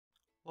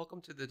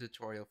Welcome to the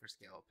tutorial for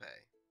Scaleit Pay.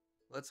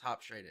 Let's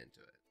hop straight into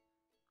it.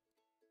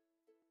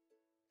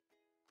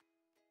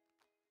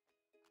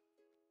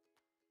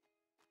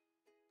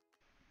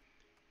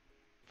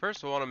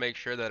 First, we'll want to make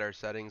sure that our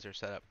settings are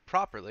set up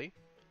properly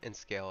in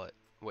Scaleit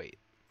W8.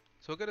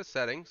 So we'll go to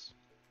Settings,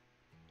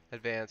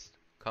 Advanced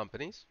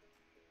Companies,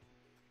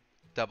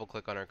 double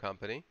click on our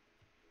company,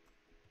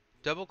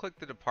 double click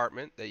the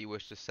department that you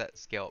wish to set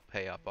Scaleit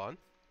Pay up on,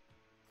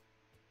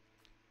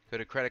 go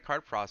to Credit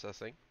Card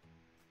Processing,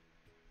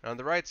 and on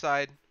the right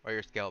side are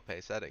your Scaleit Pay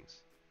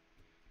settings.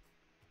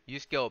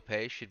 Use Scaleit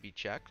Pay should be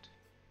checked.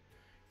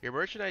 Your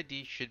merchant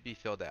ID should be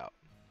filled out.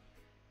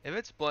 If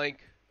it's blank,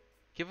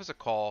 give us a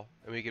call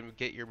and we can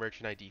get your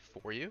merchant ID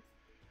for you.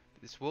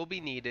 This will be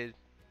needed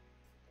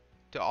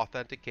to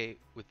authenticate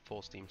with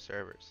full Steam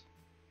servers.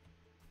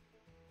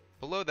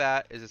 Below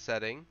that is a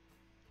setting,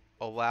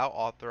 allow,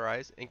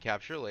 authorize, and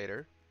capture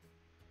later.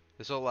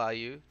 This will allow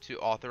you to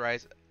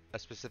authorize a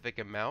specific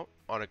amount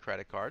on a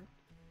credit card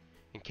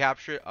and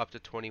capture it up to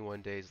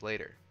 21 days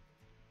later.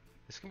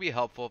 This can be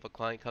helpful if a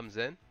client comes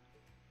in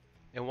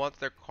and wants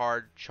their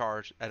card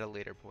charged at a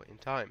later point in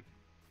time.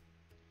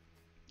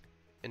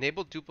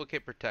 Enable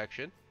duplicate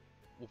protection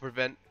will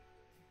prevent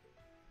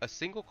a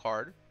single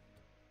card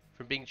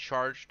from being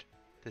charged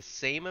the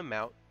same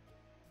amount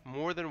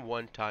more than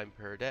one time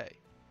per day.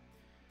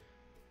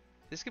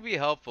 This can be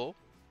helpful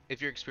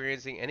if you're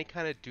experiencing any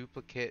kind of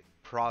duplicate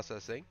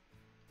processing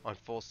on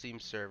full Steam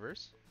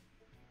servers.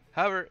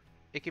 However,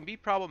 it can be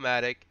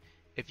problematic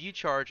if you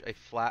charge a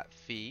flat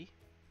fee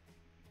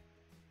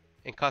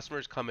and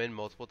customers come in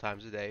multiple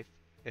times a day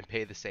and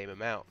pay the same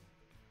amount.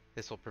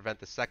 This will prevent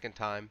the second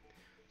time,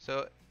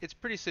 so it's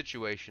pretty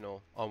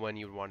situational on when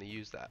you would want to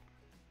use that.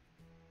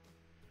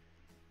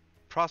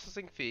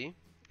 Processing fee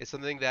is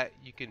something that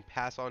you can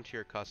pass on to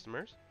your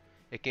customers.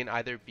 It can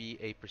either be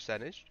a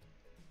percentage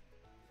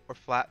or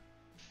flat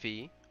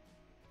fee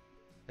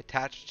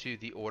attached to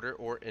the order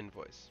or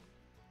invoice.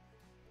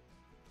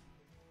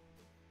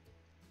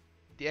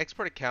 The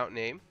export account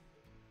name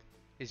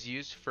is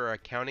used for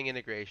accounting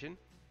integration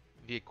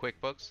via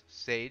QuickBooks,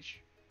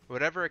 Sage,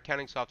 whatever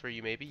accounting software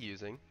you may be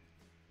using,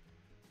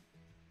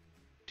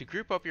 to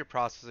group up your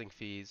processing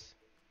fees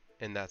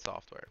in that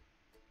software.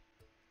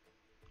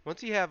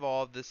 Once you have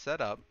all of this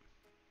set up,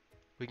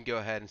 we can go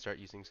ahead and start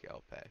using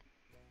Scaleit Pay.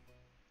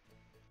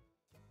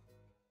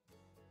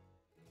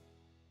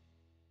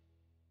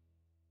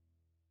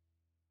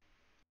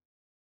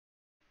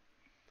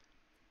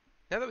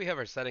 Now that we have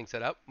our settings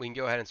set up, we can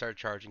go ahead and start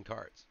charging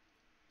cards.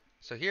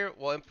 So here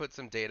we'll input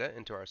some data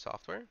into our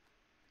software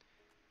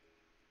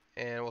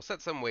and we'll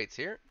set some weights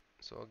here.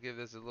 So I'll give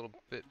this a little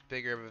bit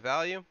bigger of a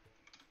value,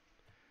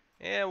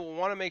 and we'll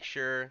want to make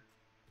sure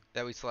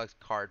that we select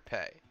Card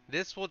Pay.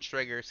 This will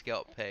trigger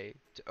Scaleit Pay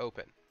to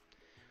open.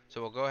 So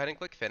we'll go ahead and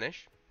click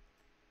Finish.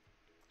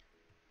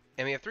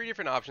 And we have three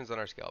different options on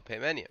our Scaleit Pay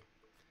menu.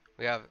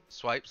 We have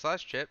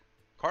Swipe/Chip,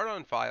 Card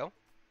on File,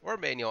 or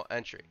Manual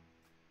Entry.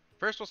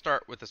 First we'll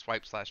start with the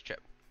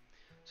Swipe/Chip.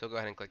 So go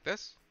ahead and click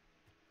this,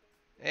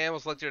 and we'll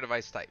select your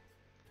device type.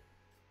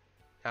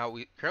 Now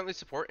we currently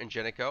support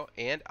Ingenico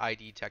and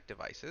ID Tech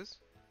devices,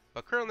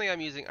 but currently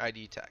I'm using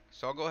ID Tech.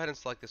 So I'll go ahead and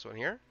select this one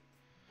here,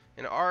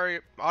 and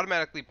it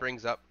automatically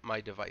brings up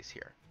my device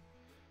here.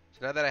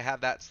 So now that I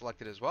have that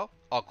selected as well,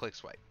 I'll click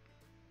Swipe.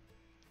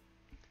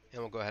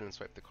 And we'll go ahead and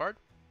swipe the card.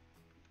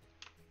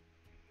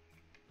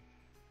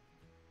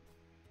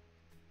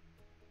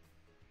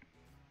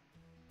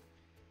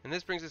 And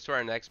this brings us to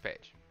our next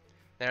page.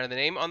 Now the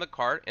name on the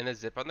card and the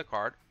zip on the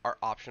card are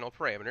optional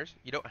parameters.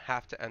 You don't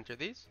have to enter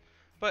these,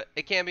 but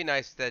it can be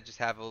nice to just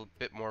have a little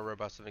bit more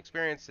robust of an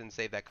experience and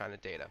save that kind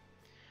of data.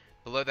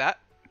 Below that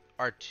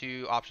are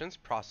two options,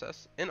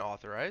 Process and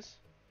Authorize.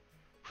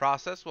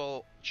 Process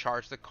will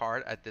charge the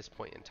card at this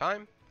point in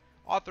time.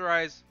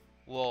 Authorize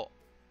will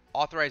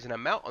authorize an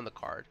amount on the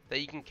card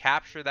that you can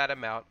capture that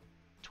amount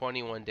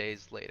 21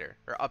 days later,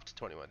 or up to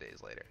 21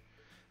 days later.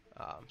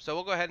 So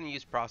we'll go ahead and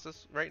use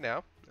Process right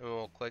now, and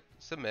we'll click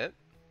Submit.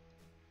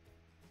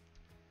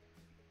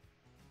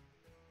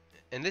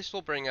 And this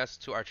will bring us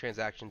to our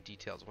transaction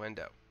details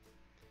window.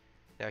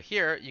 Now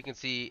here you can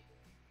see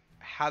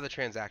how the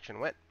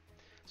transaction went.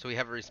 So we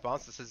have a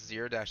response that says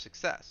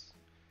 0-success.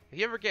 If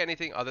you ever get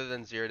anything other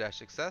than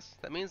 0-success,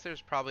 that means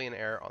there's probably an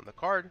error on the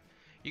card.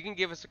 You can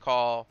give us a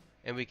call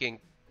and we can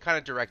kind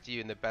of direct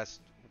you in the best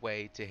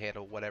way to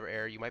handle whatever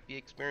error you might be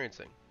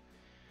experiencing.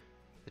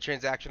 The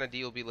transaction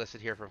ID will be listed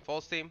here from full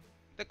Steam.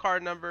 The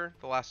card number,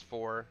 the last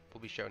four,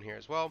 will be shown here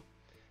as well.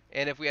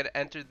 And if we had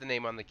entered the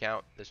name on the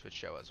account, this would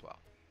show as well.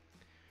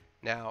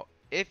 Now,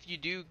 if you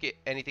do get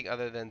anything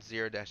other than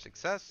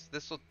 0-success,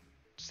 this will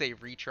say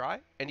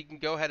retry, and you can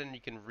go ahead and you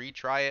can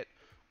retry it,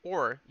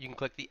 or you can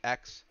click the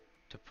X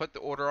to put the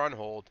order on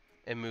hold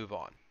and move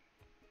on.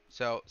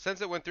 So since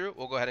it went through,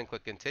 we'll go ahead and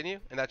click continue,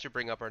 and that should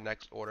bring up our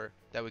next order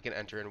that we can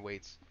enter in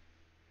weights.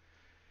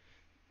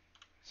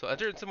 So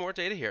enter in some more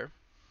data here.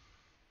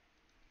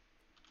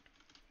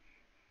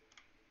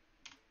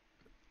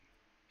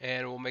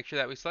 And we'll make sure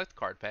that we select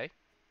Card Pay,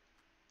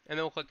 and then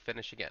we'll click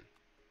Finish again.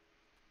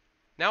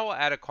 Now we'll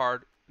add a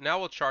card. Now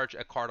we'll charge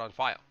a card on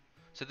file.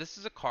 So this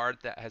is a card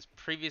that has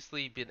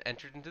previously been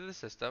entered into the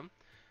system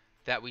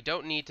that we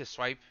don't need to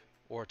swipe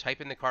or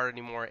type in the card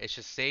anymore. It's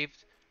just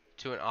saved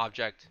to an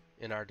object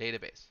in our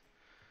database.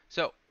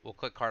 So we'll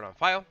click card on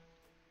file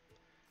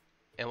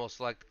and we'll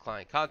select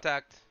client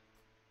contact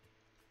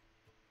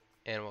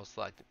and we'll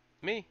select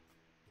me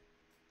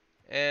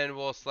and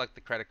we'll select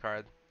the credit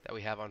card that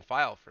we have on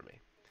file for me.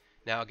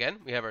 Now again,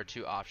 we have our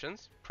two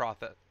options,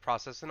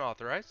 process and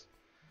authorize.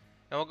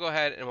 And we'll go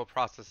ahead and we'll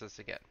process this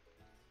again.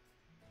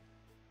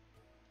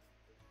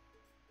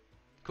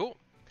 Cool.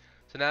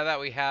 So now that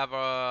we have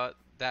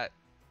that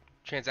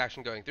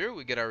transaction going through,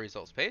 we get our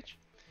results page.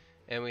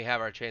 And we have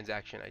our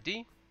transaction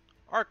ID,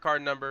 our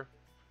card number,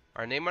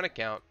 our name on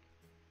account,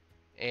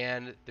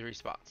 and the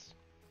response.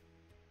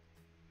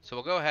 So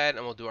we'll go ahead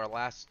and we'll do our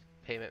last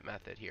payment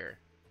method here,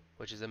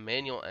 which is a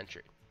manual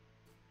entry.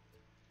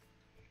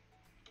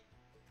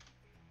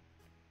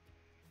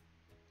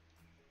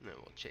 And then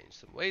we'll change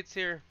some weights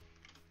here.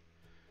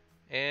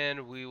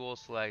 And we will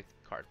select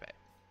card pay.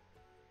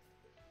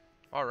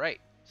 All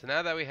right. So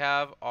now that we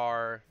have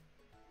our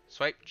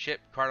swipe, chip,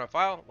 card on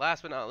file,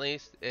 last but not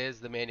least is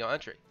the manual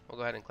entry. We'll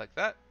go ahead and click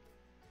that.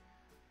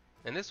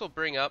 And this will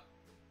bring up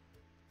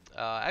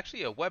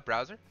actually a web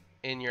browser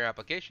in your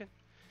application.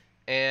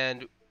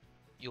 And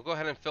you'll go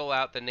ahead and fill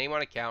out the name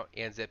on account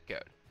and zip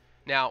code.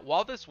 Now,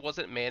 while this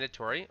wasn't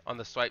mandatory on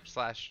the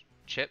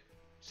swipe/chip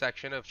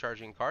section of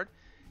charging a card,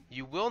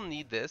 you will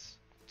need this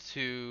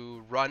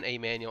to run a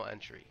manual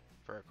entry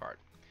for a card.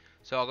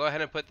 So I'll go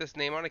ahead and put this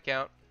name on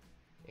account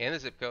and the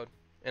zip code,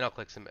 and I'll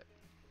click submit.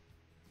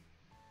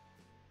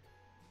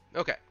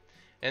 Okay,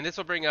 and this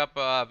will bring up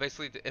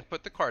basically to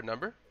input the card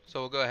number. So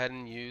we'll go ahead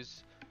and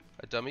use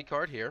a dummy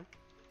card here,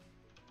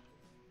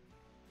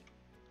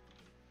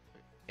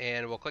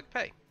 and we'll click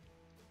pay.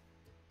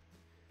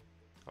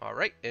 All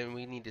right, and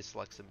we need to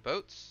select some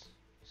boats.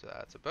 So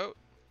that's a boat,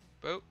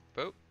 boat,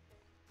 boat,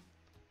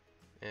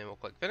 and we'll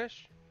click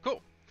finish.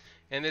 Cool.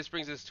 And this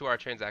brings us to our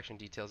transaction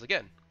details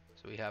again.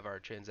 So we have our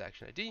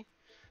transaction ID,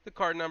 the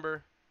card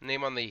number,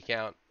 name on the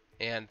account,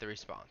 and the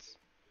response.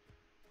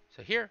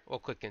 So here we'll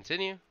click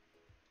continue.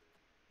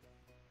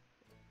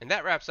 And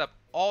that wraps up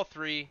all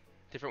three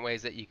different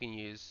ways that you can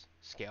use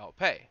Scaleit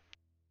Pay.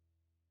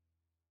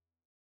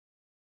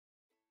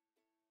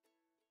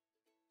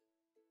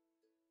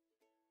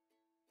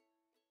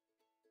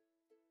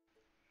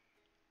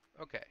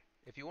 Okay,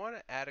 if you want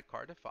to add a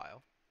card to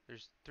file,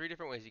 there's three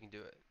different ways you can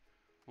do it.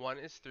 One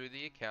is through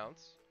the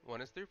accounts,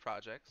 one is through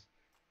projects,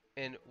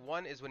 and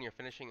one is when you're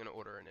finishing an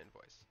order or an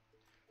invoice.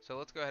 So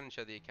let's go ahead and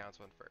show the accounts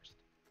one first.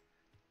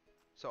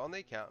 So on the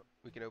account,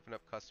 we can open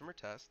up customer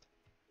test,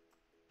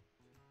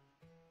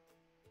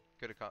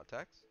 go to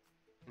contacts,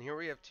 and here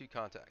we have two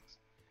contacts.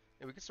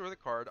 And we can store the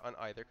card on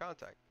either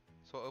contact.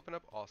 So we'll open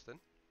up Austin,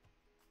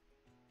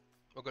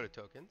 we'll go to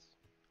tokens,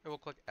 and we'll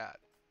click add.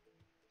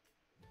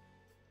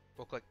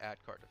 We'll click add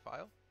card to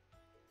file.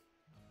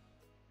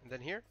 And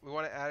then here, we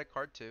want to add a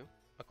card to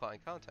a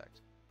client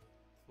contact.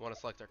 We want to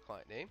select our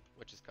client name,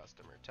 which is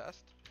customer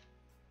test.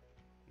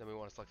 Then we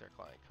want to select our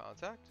client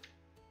contact.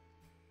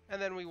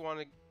 And then we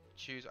want to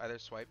choose either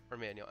swipe or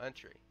manual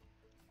entry.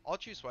 I'll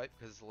choose swipe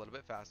because it's a little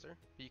bit faster,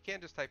 but you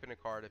can't just type in a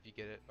card if you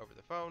get it over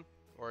the phone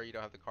or you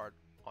don't have the card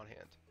on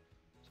hand.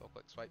 So I'll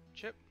click swipe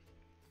chip,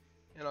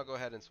 and I'll go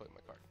ahead and swipe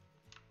my card.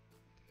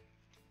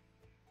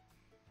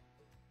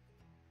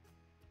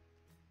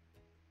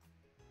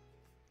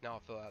 Now I'll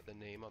fill out the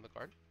name on the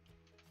card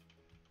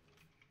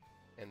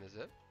and the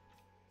zip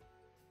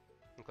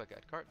and click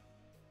add card.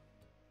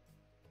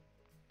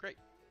 Great,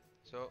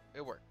 so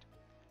it worked.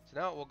 So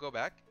now we'll go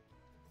back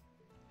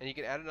and you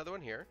can add another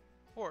one here,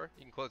 or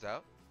you can close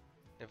out.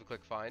 And if we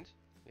click find,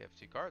 we have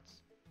two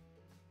cards.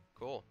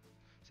 Cool.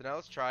 So now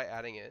let's try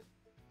adding it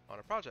on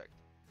a project.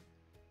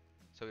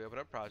 So we open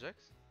up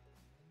projects,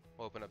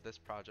 we'll open up this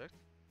project,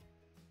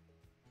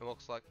 and we'll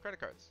select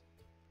credit cards.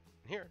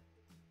 And here,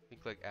 we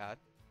click add,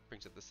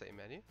 brings up the same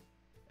menu,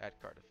 add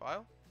card to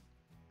file.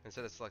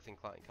 Instead of selecting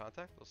client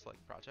contact, we'll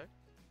select project.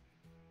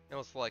 And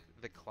we'll select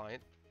the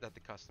client that the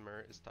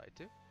customer is tied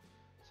to.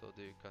 So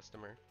we'll do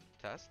customer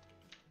test,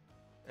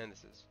 and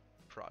this is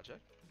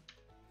project.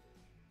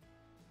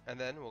 And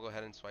then we'll go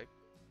ahead and swipe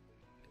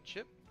a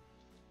chip.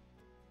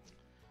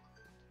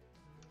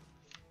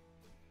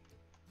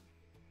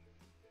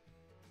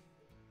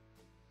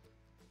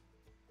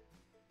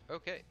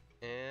 Okay,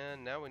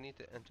 and now we need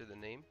to enter the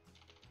name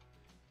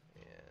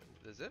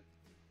and the zip.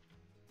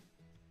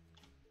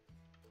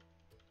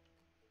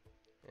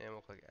 And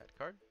we'll click add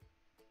card.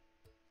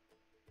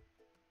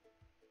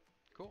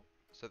 Cool,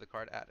 so the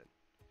card added.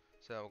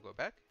 So we'll go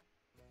back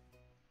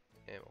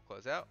and we'll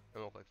close out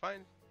and we'll click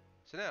find.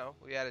 So now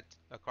we added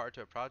a card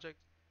to a project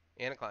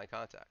and a client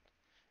contact.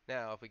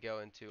 Now if we go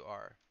into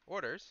our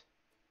orders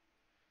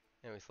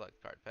and we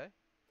select card pay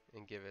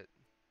and give it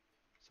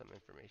some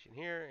information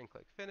here and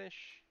click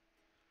finish,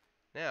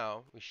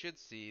 now we should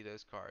see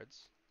those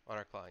cards on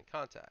our client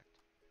contact.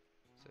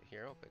 So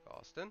here we'll pick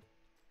Austin,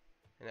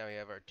 and now we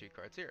have our two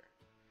cards here.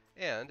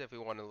 And if we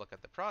want to look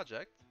at the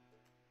project,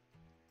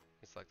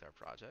 select our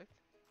project.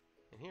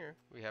 And here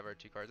we have our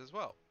 2 cards as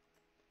well.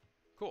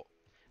 Cool.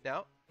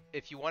 Now,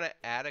 if you want to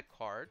add a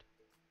card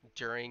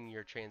during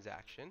your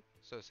transaction,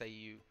 so say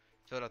you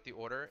filled out the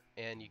order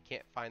and you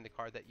can't find the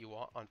card that you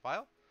want on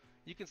file,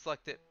 you can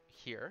select it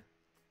here.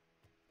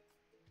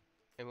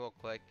 And we'll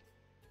click,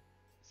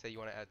 say you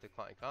want to add the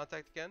client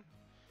contact again.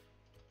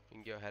 You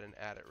can go ahead and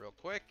add it real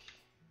quick.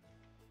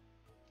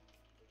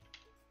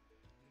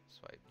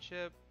 Swipe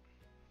chip.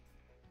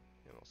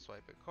 And we'll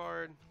swipe a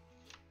card.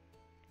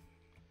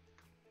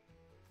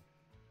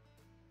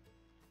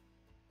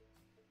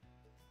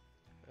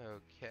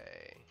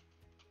 Okay.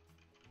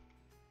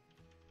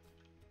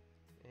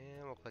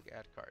 And we'll click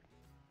add card.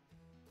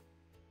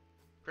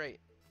 Great.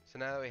 So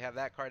now that we have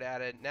that card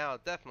added, now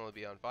it'll definitely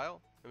be on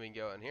file. And we can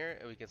go in here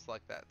and we can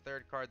select that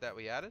 3rd card that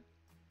we added.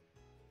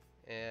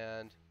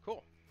 And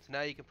cool. So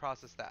now you can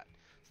process that.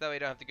 So that way you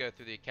don't have to go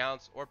through the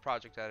accounts or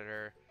project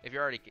editor if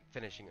you're already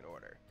finishing an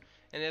order.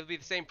 And it'll be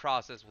the same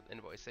process with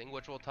invoicing,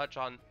 which we'll touch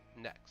on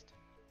next.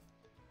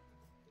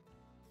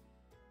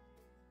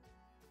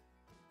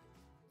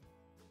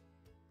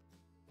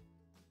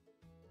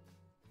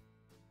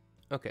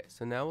 Okay,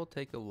 so now we'll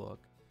take a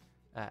look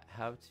at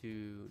how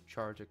to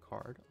charge a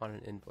card on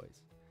an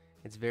invoice.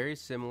 It's very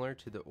similar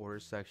to the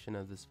orders section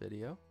of this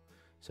video.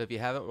 So if you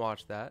haven't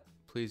watched that,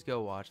 please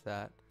go watch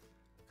that,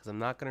 because I'm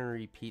not going to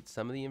repeat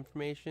some of the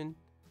information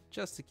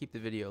just to keep the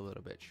video a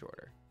little bit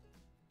shorter.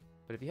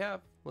 But if you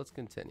have, let's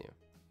continue.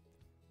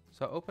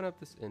 So I'll open up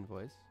this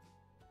invoice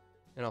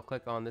and I'll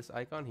click on this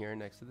icon here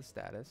next to the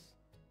status,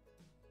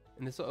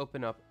 and this will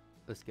open up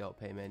the Scaleit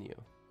Pay menu.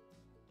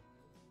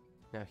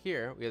 Now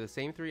here we have the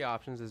same 3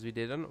 options as we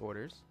did on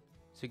orders,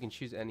 so you can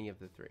choose any of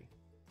the 3.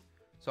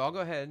 So I'll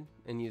go ahead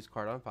and use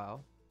card on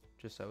file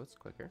just so it's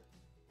quicker.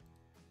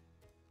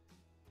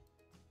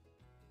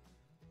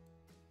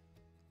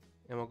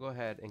 And we'll go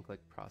ahead and click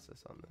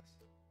process on this.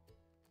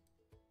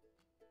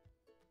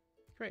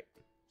 Great.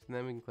 So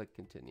then we can click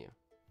continue.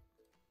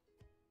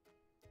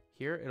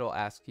 Here it'll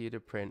ask you to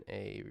print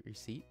a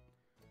receipt.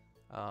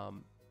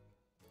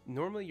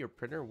 Normally your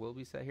printer will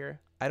be set here.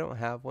 I don't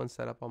have one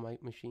set up on my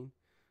machine,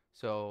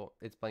 so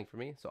it's blank for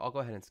me. So I'll go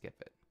ahead and skip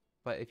it.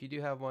 But if you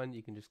do have one,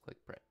 you can just click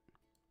print.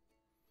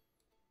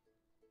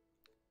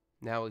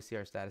 Now we see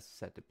our status is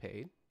set to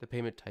paid. The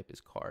payment type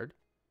is card.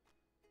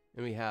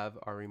 And we have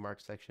our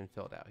remarks section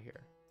filled out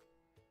here.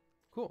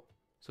 Cool.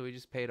 So we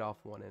just paid off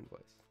 1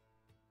 invoice.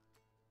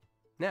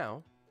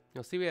 Now,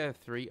 you'll see we have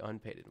 3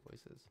 unpaid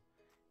invoices.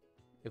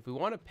 If we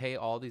want to pay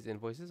all these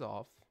invoices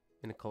off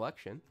in a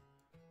collection,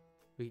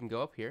 we can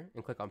go up here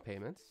and click on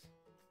payments.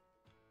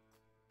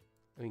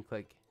 We can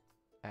click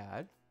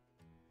add.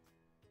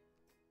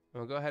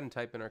 And we'll go ahead and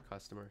type in our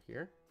customer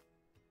here.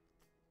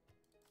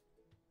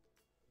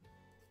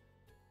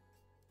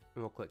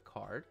 And we'll click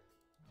card.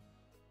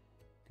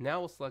 Now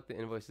we'll select the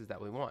invoices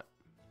that we want.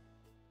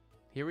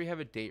 Here we have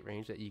a date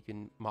range that you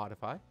can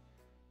modify.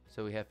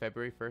 So we have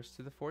February 1st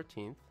to the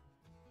 14th.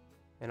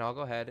 And I'll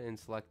go ahead and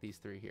select these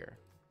 3 here.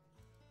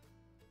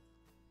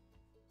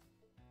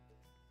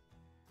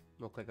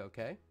 We'll click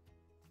OK.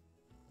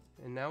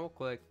 And now we'll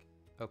click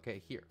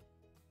OK here.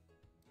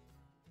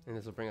 And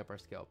this will bring up our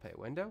Scaleit Pay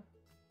window.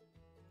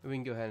 And we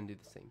can go ahead and do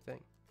the same thing.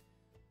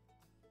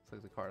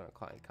 Select the card on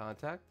client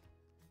contact.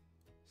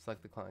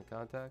 Select the client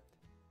contact.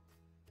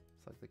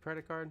 Select the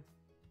credit card.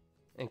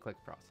 And click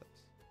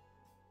process.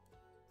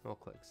 We'll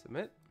click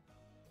submit.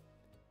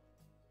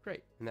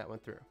 Great, and that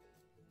went through.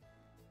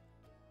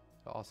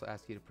 It'll also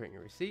ask you to print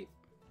your receipt.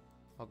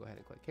 I'll go ahead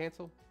and click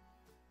cancel.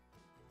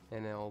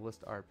 And then it'll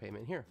list our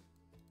payment here.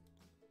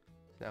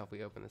 So now if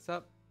we open this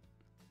up,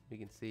 we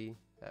can see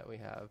that we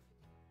have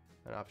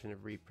an option to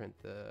reprint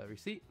the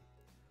receipt.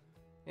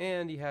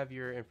 And you have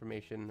your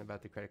information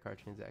about the credit card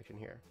transaction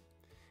here.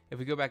 If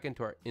we go back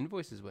into our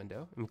invoices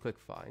window and we click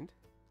find,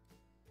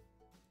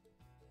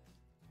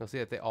 you'll see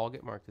that they all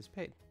get marked as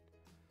paid.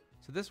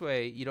 So this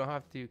way you don't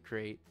have to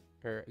create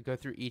or go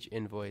through each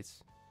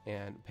invoice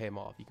and pay them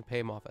off. You can pay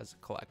them off as a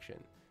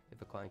collection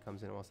if a client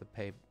comes in and wants to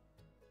pay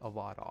a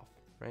lot off,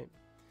 right?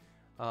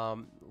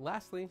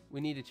 Lastly,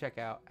 we need to check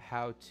out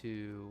how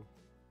to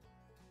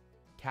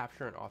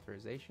capture an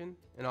authorization,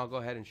 and I'll go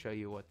ahead and show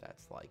you what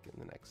that's like in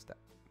the next step.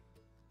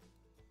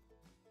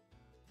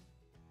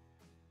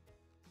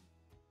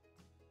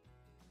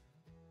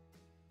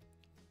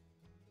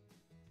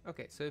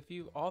 Okay, so if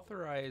you've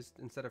authorized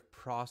instead of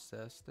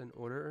processed an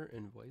order or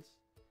invoice,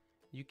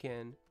 you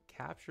can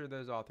capture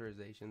those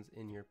authorizations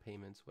in your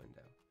payments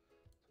window.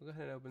 So we'll go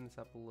ahead and open this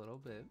up a little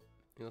bit, and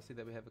you'll see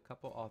that we have a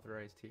couple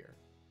authorized here.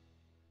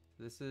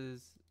 So this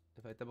is,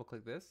 if I double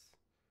click this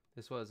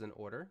was an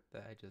order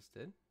that I just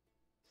did,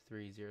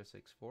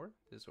 3064,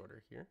 this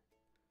order here.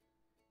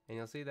 And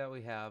you'll see that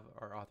we have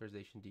our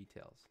authorization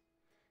details.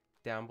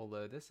 Down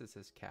below this, it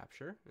says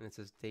capture, and it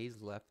says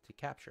days left to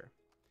capture.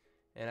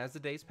 And as the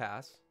days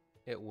pass,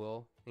 it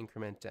will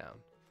increment down.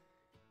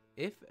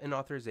 If an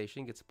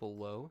authorization gets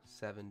below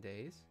 7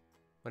 days,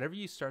 whenever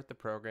you start the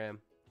program,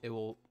 it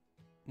will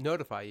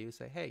notify you,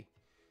 say, hey,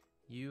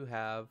 you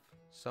have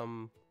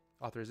some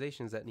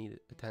authorizations that need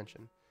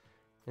attention.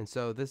 And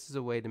so this is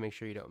a way to make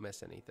sure you don't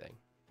miss anything.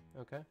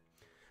 Okay.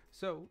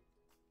 So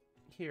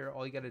here,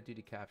 all you got to do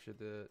to capture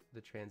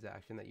the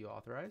transaction that you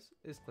authorize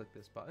is click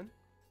this button.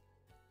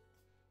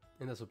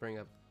 And this will bring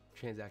up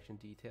transaction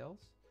details.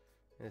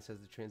 And it says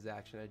the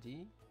transaction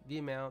ID, the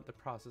amount, the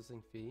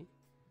processing fee,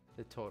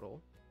 the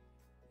total,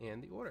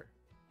 and the order.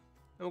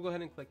 And we'll go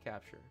ahead and click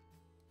capture.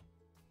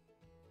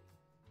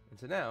 And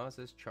so now it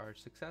says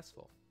charge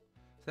successful.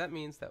 So that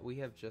means that we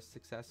have just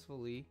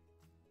successfully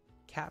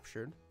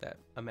captured that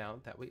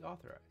amount that we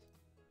authorized.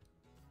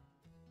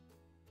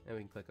 And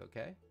we can click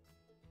OK.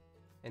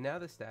 And now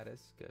the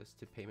status goes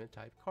to payment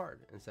type card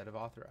instead of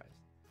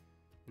authorized.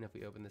 And if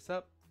we open this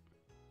up,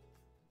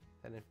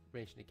 that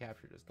information you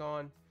captured is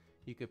gone.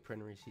 You could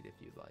print a receipt if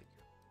you'd like.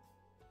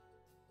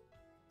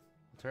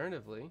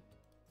 Alternatively,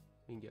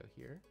 we can go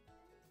here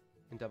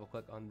and double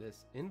click on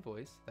this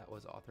invoice that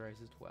was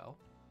authorized as well.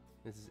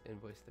 This is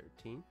invoice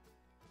 13. And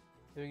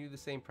we can do the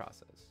same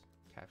process.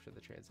 Capture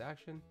the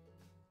transaction.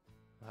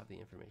 We'll have the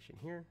information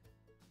here.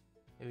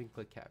 And we can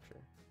click capture.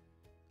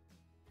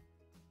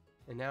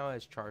 And now it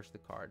has charged the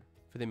card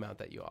for the amount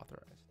that you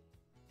authorized.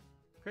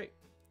 Great.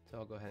 So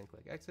I'll go ahead and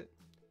click exit.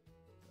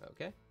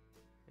 Okay.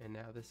 And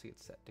now this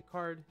gets set to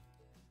card.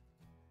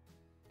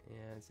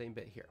 And same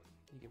bit here.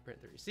 You can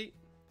print the receipt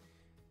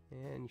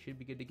and you should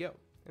be good to go.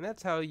 And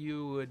that's how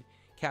you would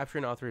capture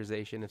an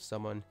authorization if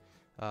someone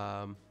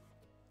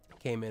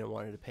came in and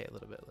wanted to pay a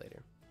little bit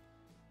later.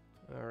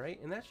 All right,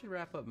 and that should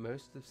wrap up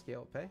most of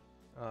Scaleit Pay.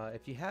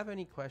 If you have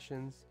any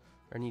questions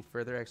or need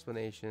further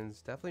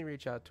explanations, definitely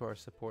reach out to our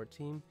support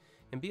team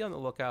and be on the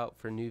lookout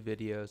for new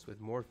videos with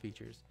more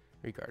features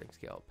regarding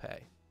Scaleit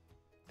Pay.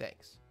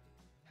 Thanks.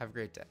 Have a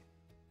great day.